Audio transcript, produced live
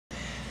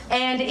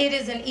And it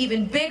is an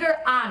even bigger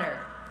honor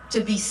to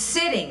be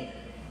standing,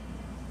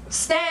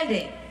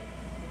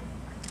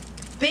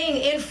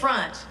 being in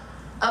front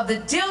of the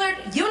Dillard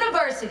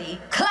University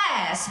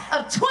class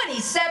of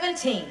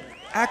 2017.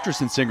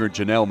 Actress and singer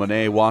Janelle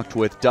Monáe walked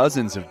with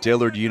dozens of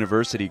Dillard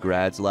University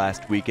grads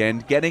last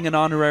weekend getting an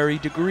honorary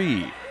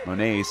degree.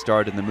 Monáe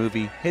starred in the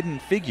movie Hidden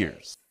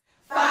Figures.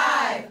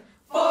 5,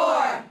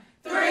 4,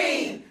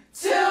 3,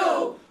 2,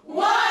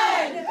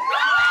 1!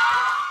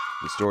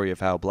 The story of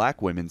how black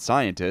women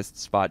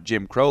scientists fought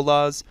Jim Crow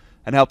laws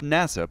and helped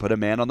NASA put a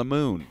man on the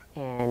moon.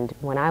 And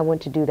when I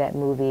went to do that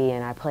movie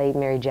and I played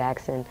Mary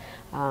Jackson,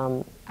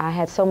 I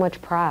had so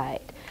much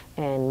pride,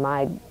 and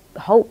my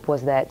hope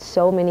was that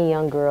so many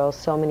young girls,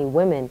 so many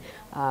women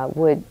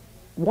would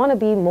want to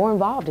be more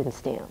involved in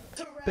STEM.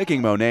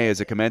 Picking Monáe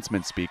as a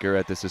commencement speaker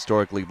at this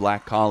historically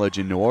black college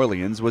in New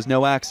Orleans was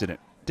no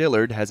accident.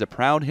 Dillard has a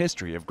proud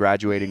history of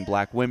graduating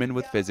black women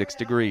with physics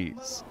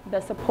degrees.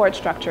 The support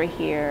structure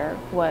here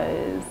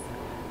was,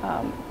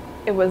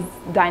 it was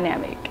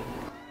dynamic.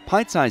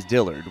 Pint-sized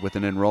Dillard, with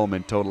an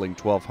enrollment totaling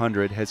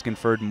 1,200, has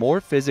conferred more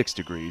physics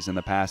degrees in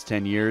the past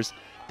 10 years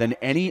than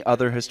any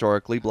other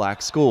historically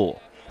black school,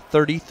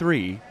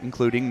 33,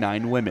 including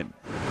 9 women.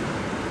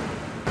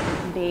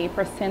 The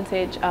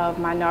percentage of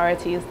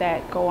minorities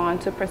that go on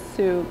to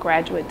pursue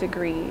graduate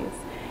degrees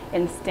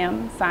in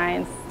STEM,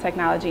 science,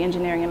 technology,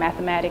 engineering, and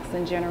mathematics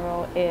in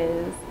general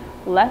is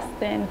less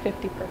than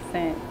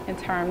 50% in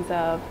terms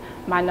of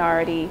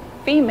minority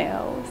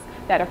females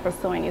that are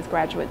pursuing these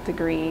graduate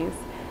degrees.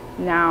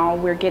 Now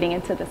we're getting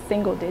into the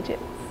single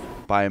digits.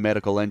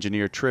 Biomedical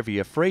engineer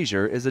Trivia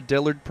Frazier is a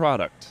Dillard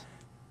product,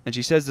 and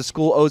she says the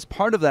school owes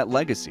part of that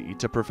legacy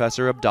to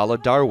Professor Abdallah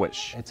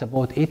Darwish. It's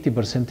about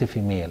 80%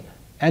 female,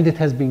 and it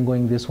has been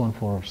going this one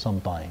for some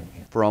time.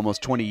 For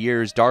almost 20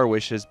 years,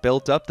 Darwish has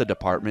built up the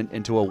department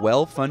into a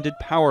well-funded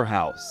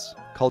powerhouse,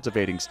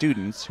 cultivating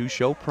students who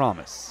show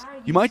promise.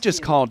 You might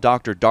just call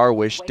Dr.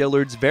 Darwish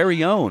Dillard's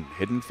very own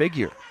hidden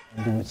figure.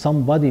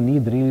 Somebody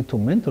need really to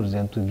mentor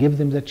them, to give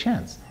them the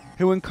chance.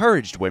 Who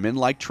encouraged women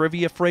like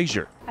Trivia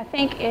Frazier. I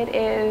think it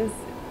is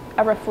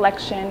a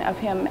reflection of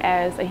him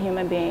as a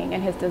human being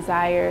and his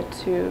desire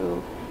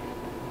to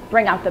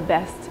bring out the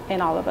best in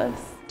all of us.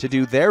 To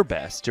do their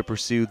best to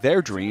pursue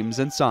their dreams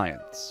in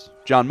science.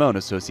 John Moan,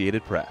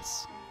 Associated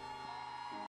Press.